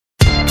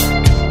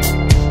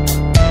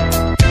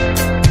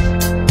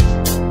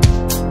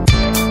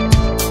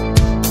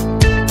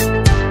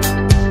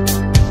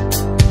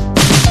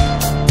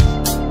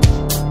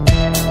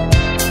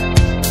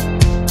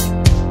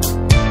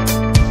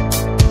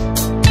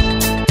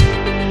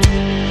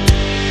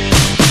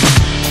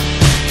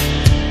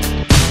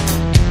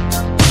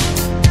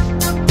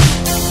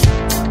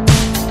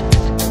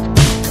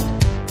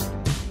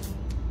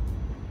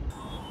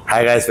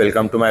Hi guys,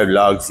 welcome to my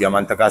vlogs.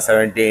 Yamantaka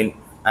 17.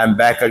 I'm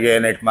back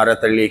again at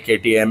Marathahalli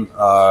KTM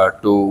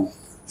to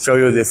show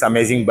you this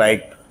amazing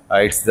bike.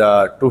 It's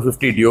the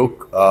 250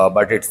 Duke,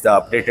 but it's the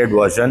updated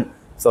version.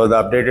 So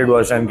the updated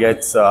version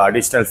gets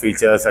additional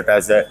features such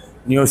as a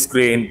new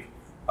screen,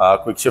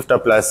 quick shifter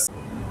plus.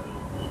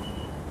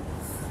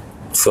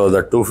 So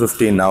the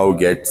 250 now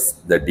gets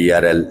the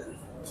DRL,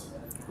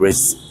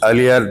 which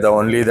earlier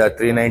only the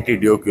 390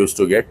 Duke used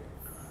to get.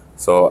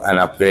 So an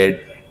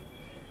upgrade.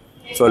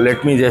 So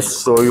let me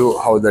just show you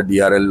how the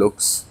DRL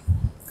looks.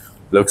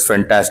 Looks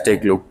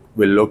fantastic.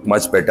 Will look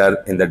much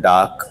better in the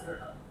dark.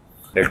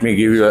 Let me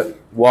give you a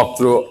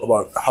walkthrough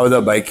about how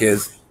the bike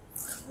is.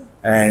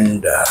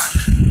 And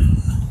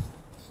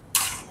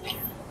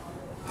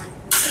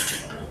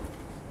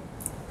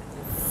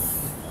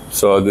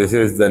so this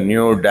is the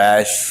new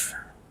dash,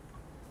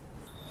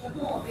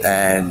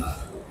 and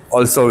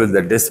also with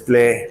the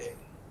display,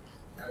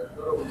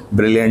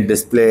 brilliant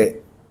display.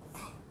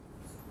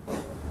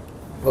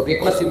 So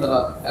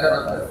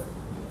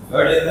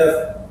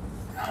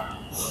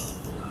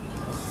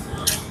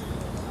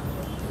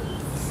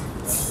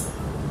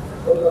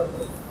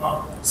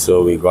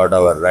we got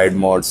our ride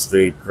mode,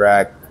 street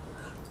track.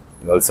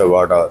 We also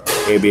got our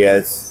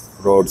ABS,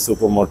 road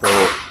supermoto.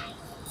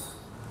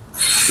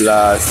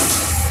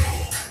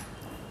 Plus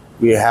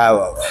we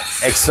have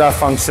extra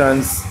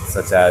functions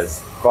such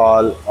as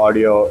call,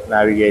 audio,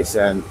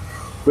 navigation,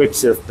 quick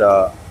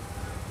shifter.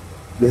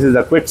 This is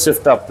the quick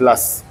shifter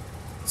plus.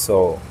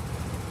 So,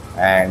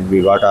 and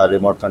we got our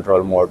remote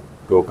control mode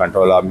to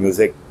control our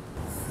music.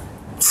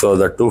 So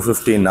the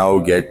 250 now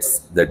gets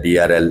the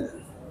DRL,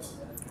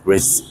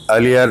 which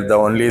earlier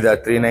only the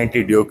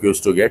 390 Duke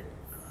used to get.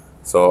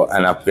 So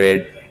an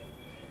upgrade.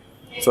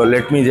 So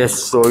let me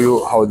just show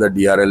you how the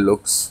DRL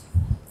looks.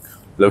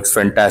 Looks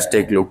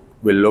fantastic. Will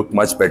look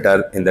much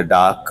better in the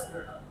dark.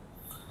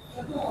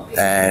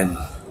 And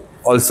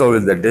also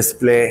with the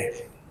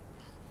display,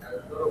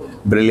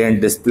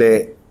 brilliant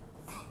display.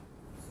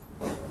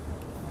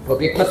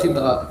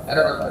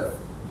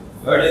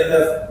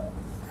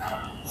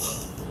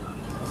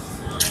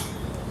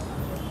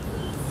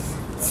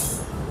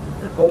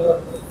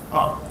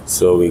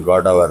 So we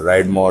got our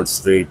ride mode,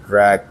 street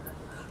track.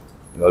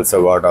 We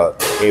also got our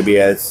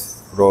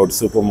ABS, road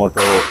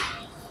supermoto.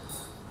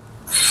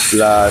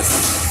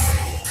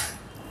 Plus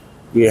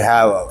we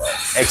have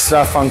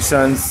extra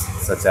functions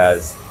such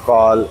as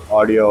call,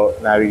 audio,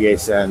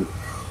 navigation,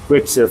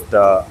 quick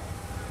shifter.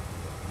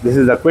 This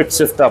is the quick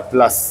shifter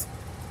plus.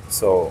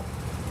 So,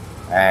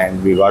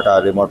 and we got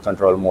our remote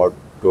control mode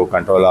to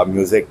control our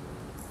music.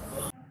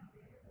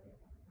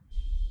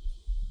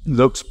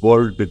 Looks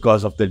bold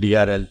because of the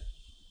DRL.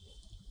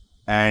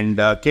 And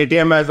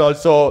KTM has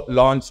also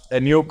launched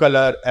a new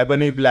color,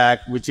 ebony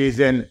black, which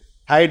is in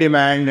high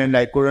demand, and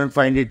I couldn't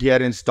find it here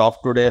in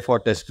stock today for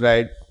test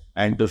ride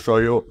and to show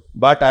you.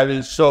 But I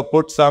will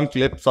put some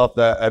clips of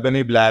the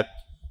ebony black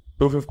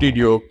 250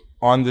 Duke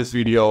on this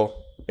video.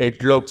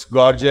 It looks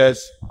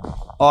gorgeous,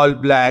 all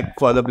black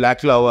for the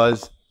black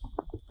lovers.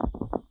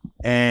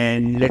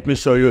 And let me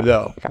show you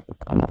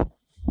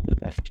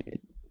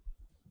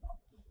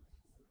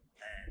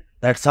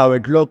that's how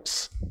it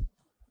looks.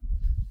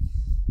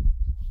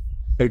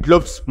 It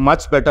looks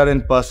much better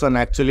in person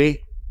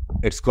actually.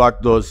 It's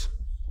got those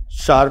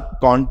sharp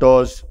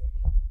contours,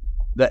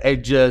 the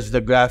edges,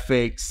 the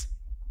graphics.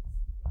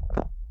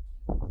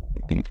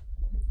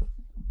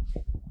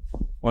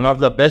 One of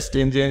the best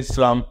engines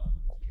from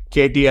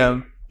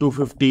KTM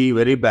 250,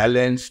 very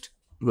balanced,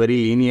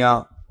 very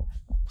linear.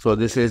 So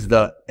this is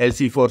the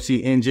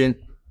LC4C engine,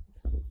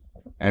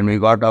 and we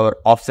got our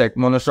offset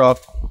monoshock.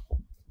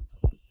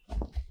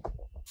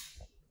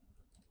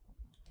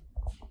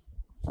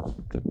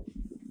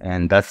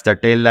 And that's the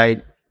tail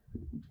light.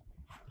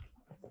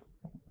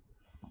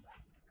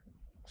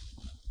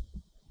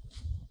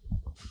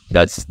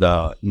 That's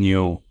the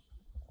new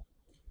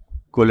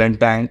coolant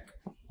tank.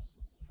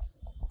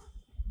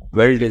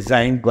 Well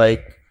designed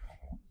bike.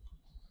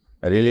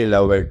 I really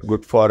love it.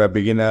 Good for a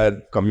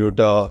beginner,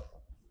 commuter.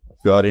 If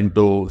you are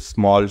into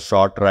small,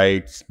 short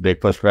rides,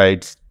 breakfast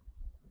rides.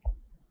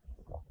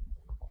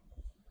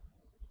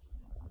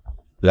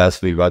 Plus,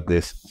 we got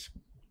this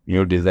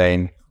new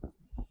design,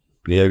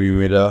 rear view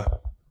mirror.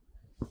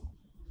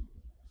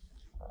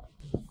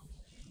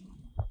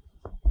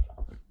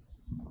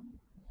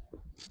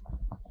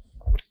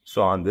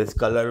 So on this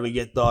color, we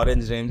get the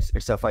orange rims.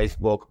 It's a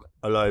 5-spoke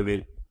alloy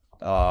wheel,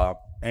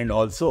 and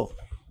also.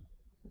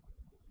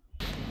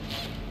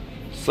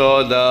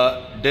 So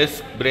the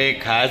disc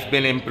brake has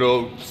been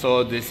improved.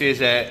 So this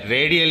is a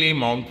radially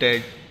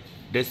mounted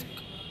disc.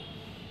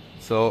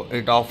 So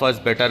it offers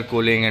better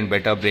cooling and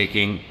better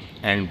braking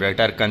and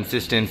better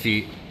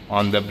consistency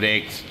on the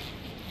brakes.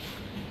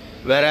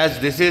 Whereas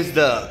this is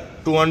the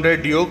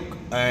 200 Duke,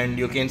 and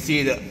you can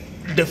see the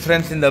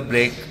difference in the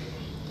brake.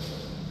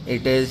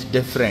 It is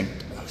different.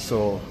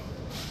 So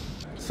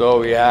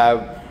we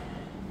have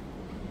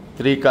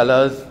 3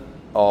 colors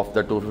of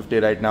the 250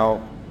 right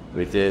now,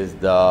 which is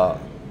the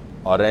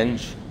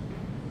orange,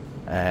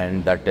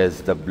 and that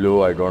is the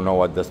blue. I don't know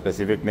what the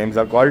specific names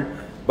are called.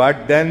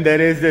 But then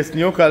there is this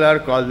new color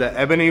called the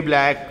ebony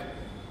black,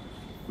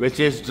 which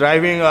is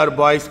driving our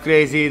boys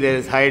crazy. There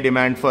is high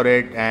demand for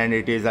it, and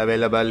it is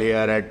available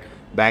here at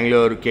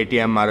Bangalore,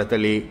 KTM,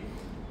 Marathahalli.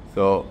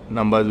 So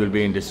numbers will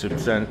be in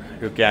description.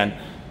 You can.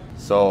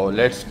 So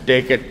let's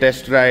take a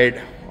test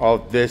ride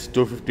of this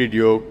 250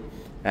 Duke,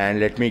 and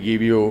let me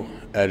give you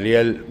a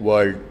real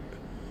world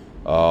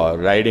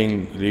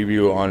riding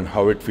review on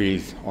how it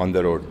feels on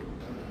the road.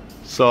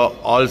 So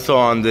also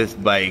on this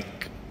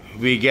bike,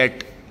 we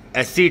get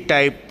SC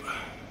type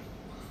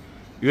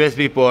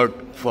USB port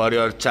for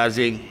your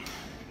charging,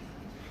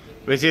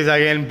 which is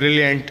again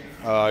brilliant.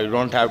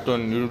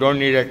 You don't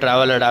need a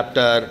travel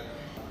adapter.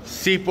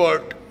 C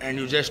port, and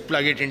you just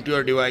plug it into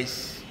your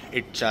device,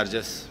 it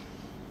charges.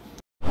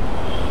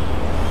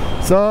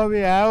 So we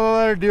have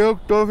our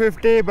Duke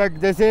 250,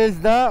 but this is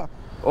the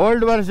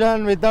old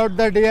version without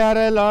the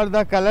DRL or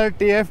the color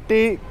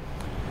TFT.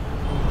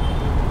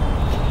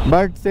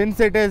 But since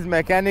it is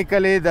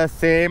mechanically the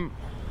same,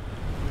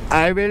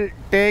 I will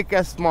take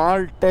a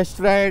small test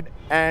ride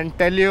and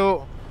tell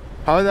you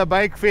how the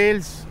bike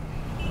feels,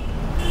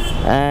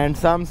 and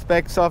some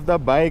specs of the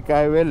bike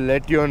I will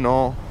let you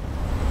know.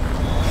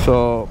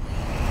 So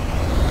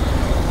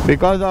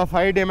because of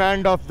high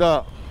demand of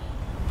the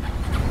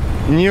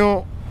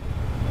new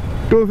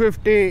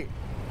 250,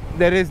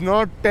 there is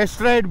no test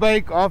ride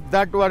bike of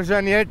that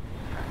version yet.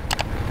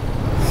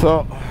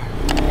 So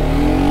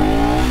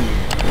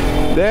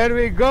there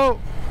we go.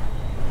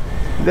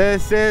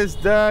 This is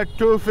the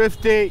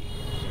 250.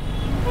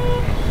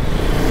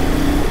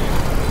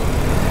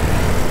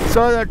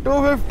 So the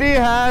 250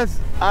 has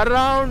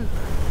around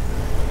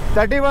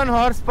 31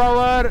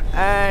 horsepower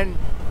and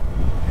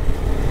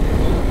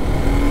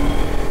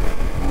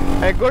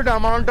a good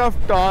amount of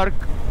torque,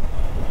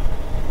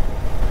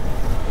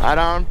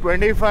 around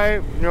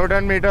 25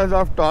 Newton meters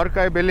of torque,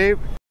 I believe.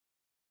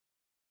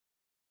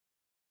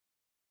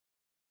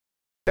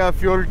 A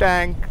fuel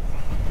tank.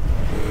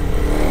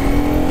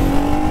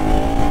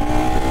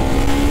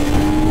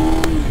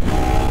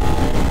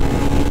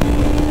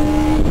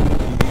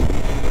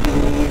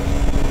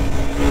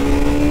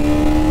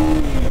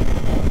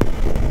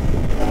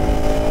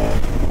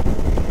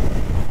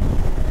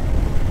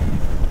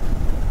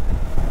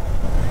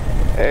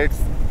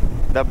 It's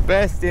the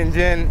best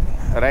engine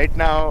right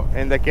now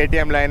in the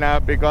KTM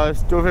lineup,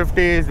 because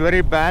 250 is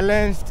very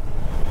balanced,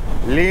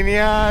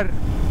 linear,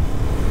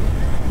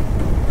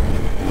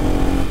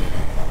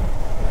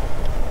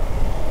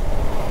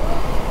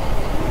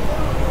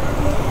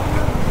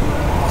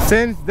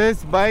 since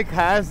this bike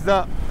has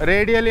the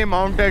radially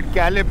mounted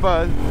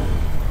calipers.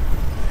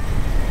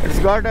 It's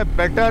got a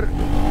better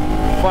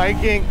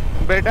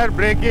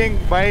braking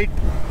bite,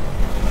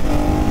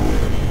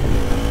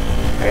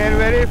 and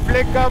very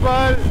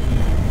flickable.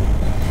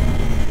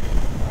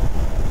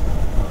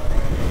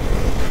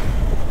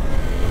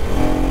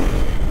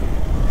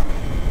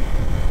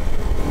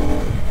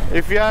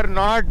 If you are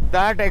not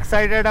that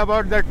excited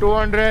about the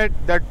 200,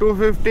 the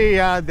 250,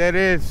 yeah, there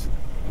is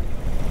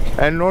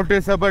a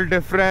noticeable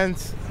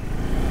difference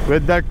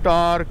with the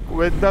torque,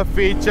 with the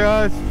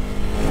features.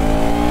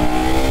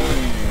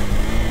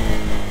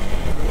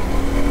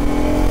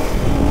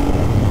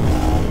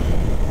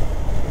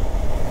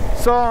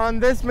 So on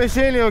this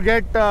machine you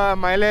get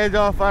mileage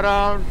of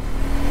around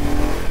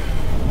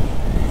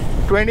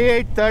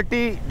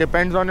 28-30,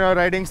 depends on your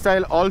riding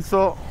style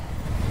also.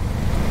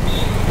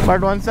 But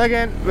once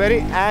again,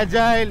 very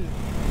agile.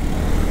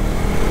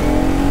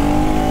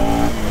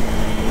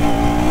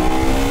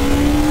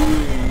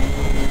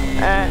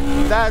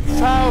 And that's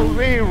how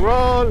we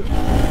roll.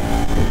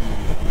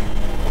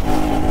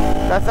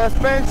 The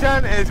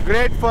suspension is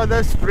great for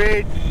the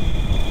street.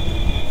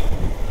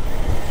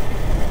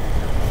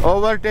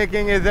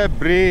 Overtaking is a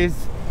breeze.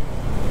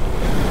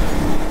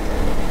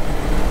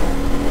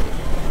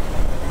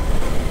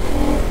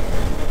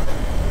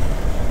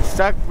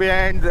 Stuck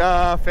behind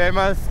the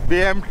famous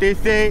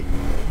BMTC.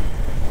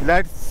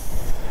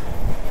 That's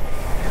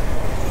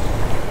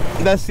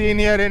the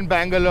senior in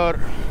Bangalore.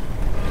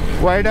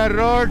 Wider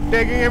road,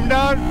 taking him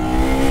down.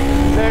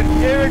 Let's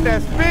give it a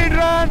speed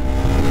run.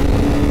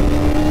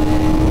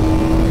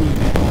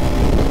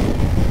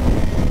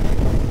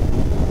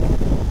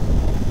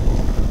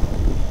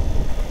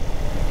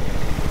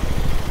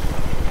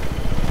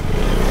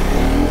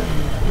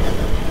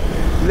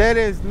 There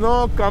is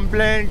no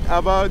complaint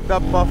about the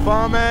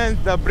performance,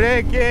 the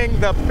braking,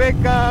 the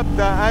pickup,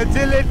 the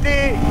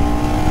agility.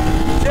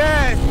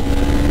 Just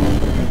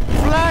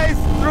flies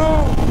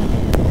through.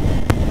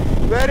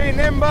 Very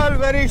nimble,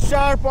 very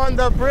sharp on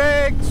the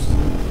brakes.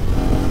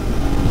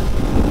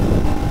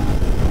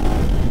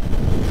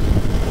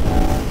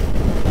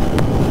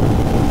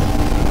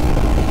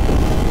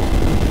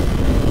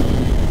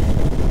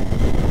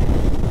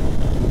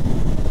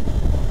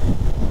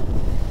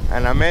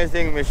 An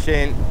amazing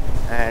machine.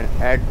 And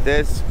at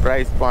this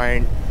price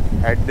point,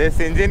 at this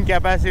engine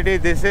capacity,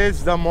 this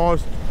is the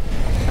most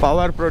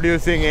power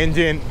producing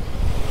engine,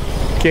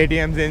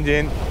 KTM's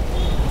engine.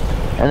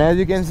 And as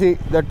you can see,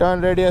 the turn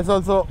radius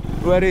also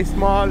very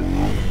small.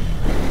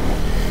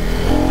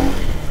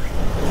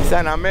 It's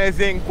an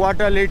amazing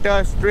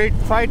quarter-liter street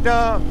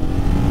fighter.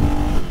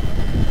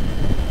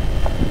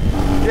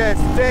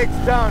 Just takes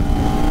down.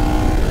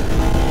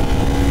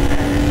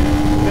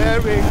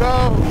 There we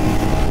go.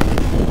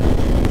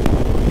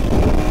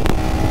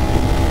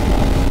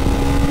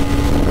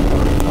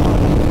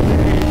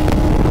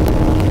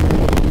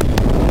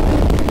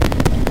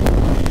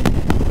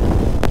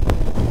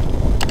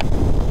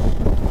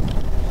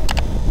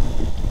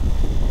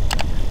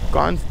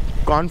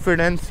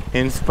 Confidence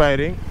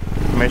inspiring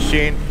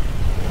machine.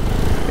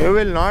 You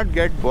will not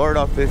get bored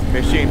of this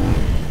machine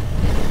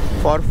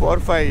for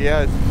 4-5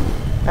 years.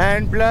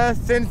 And plus,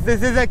 since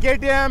this is a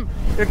KTM,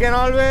 you can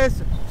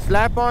always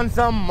slap on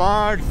some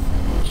mods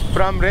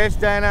from Race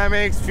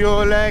Dynamics,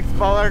 FuelX,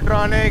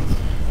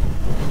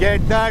 Powertronics.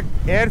 Get that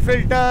air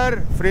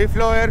filter, free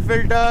flow air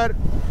filter.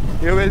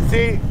 You will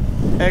see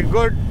a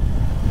good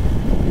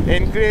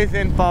increase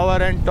in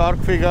power and torque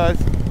figures.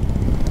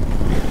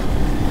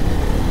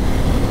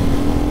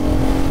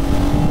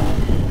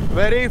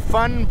 Very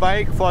fun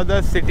bike for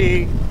the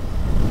city.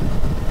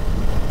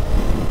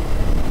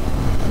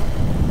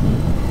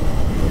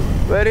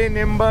 Very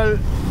nimble.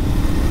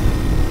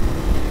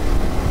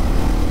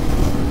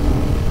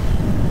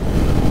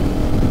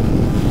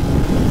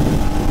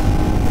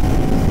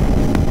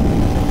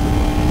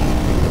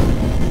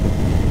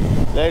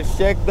 Let's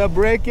check the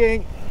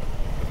braking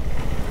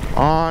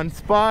on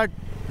spot.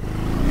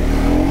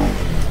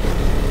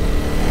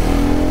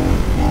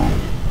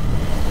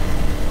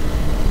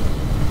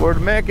 Would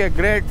make a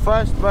great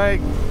first bike.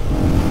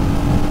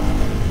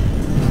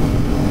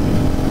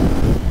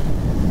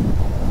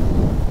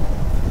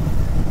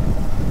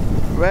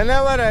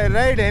 Whenever I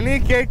ride any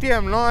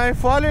KTM, I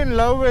fall in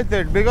love with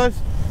it because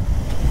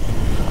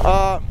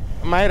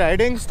my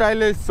riding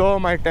style is so,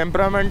 my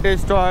temperament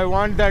is so, I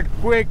want that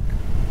quick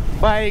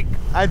bike,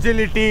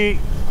 agility.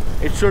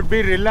 It should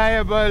be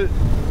reliable,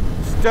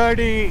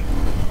 sturdy.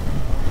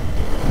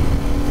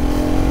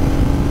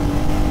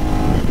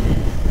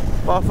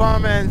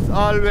 Performance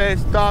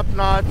always top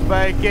notch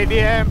by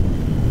KTM,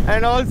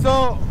 and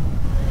also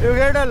you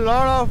get a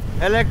lot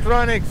of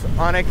electronics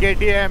on a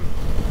KTM.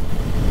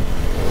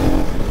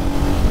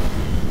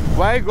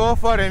 Why go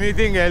for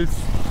anything else?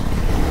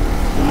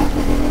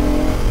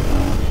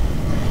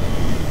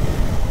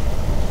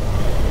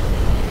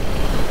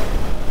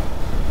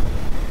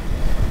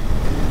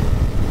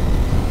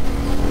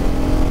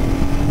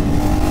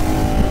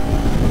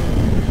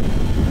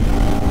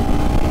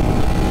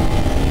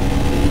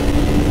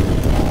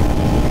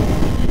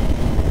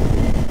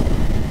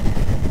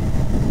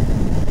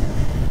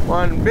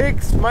 One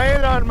big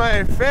smile on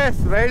my face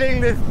riding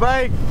this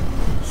bike,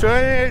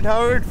 showing it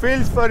how it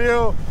feels for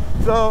you.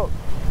 So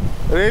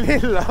really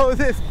love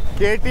this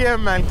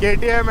KTM, man.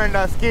 KTM and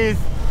Huskies.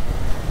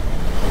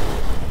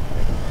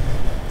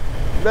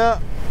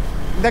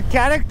 The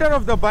character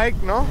of the bike,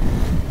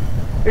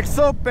 it's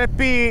so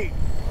peppy.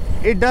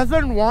 It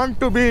doesn't want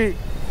to be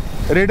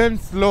ridden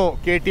slow,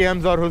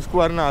 KTMs or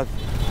Husqvarnas.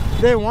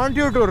 They want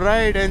you to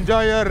ride,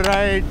 enjoy your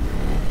ride,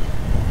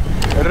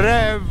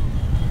 rev.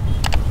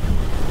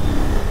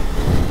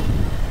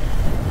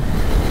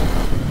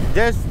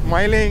 Just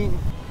smiling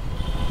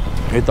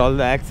with all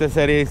the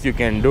accessories. You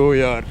can do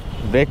your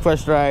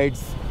breakfast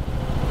rides.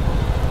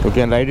 You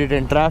can ride it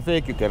in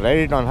traffic. You can ride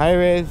it on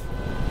highways.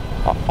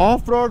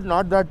 Off-road,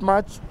 not that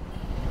much.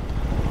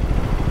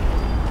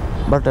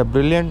 But a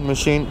brilliant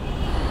machine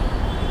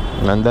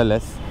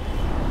nonetheless.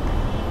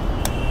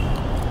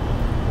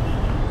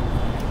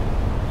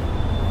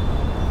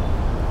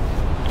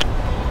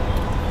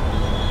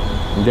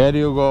 There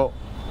you go.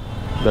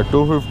 The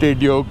 250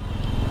 Duke.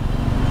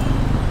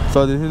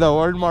 So this is the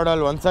old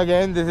model. Once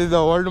again, this is the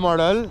old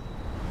model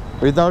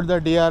without the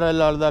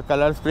DRL or the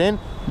color screen.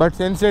 But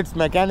since it's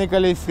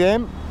mechanically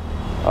same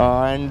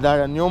and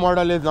the new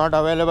model is not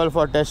available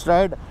for test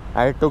ride,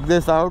 I took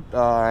this out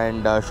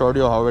and showed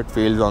you how it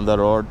feels on the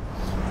road.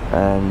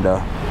 And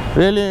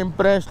really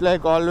impressed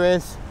like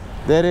always.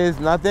 There is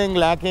nothing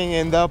lacking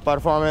in the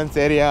performance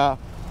area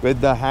with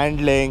the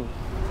handling.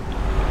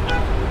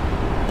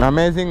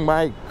 Amazing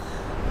bike,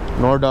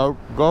 no doubt.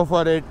 Go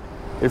for it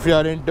if you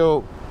are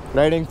into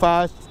riding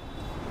fast,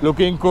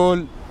 looking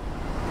cool.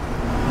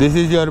 This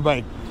is your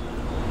bike.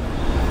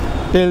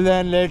 Till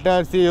then,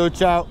 later, see you,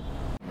 ciao.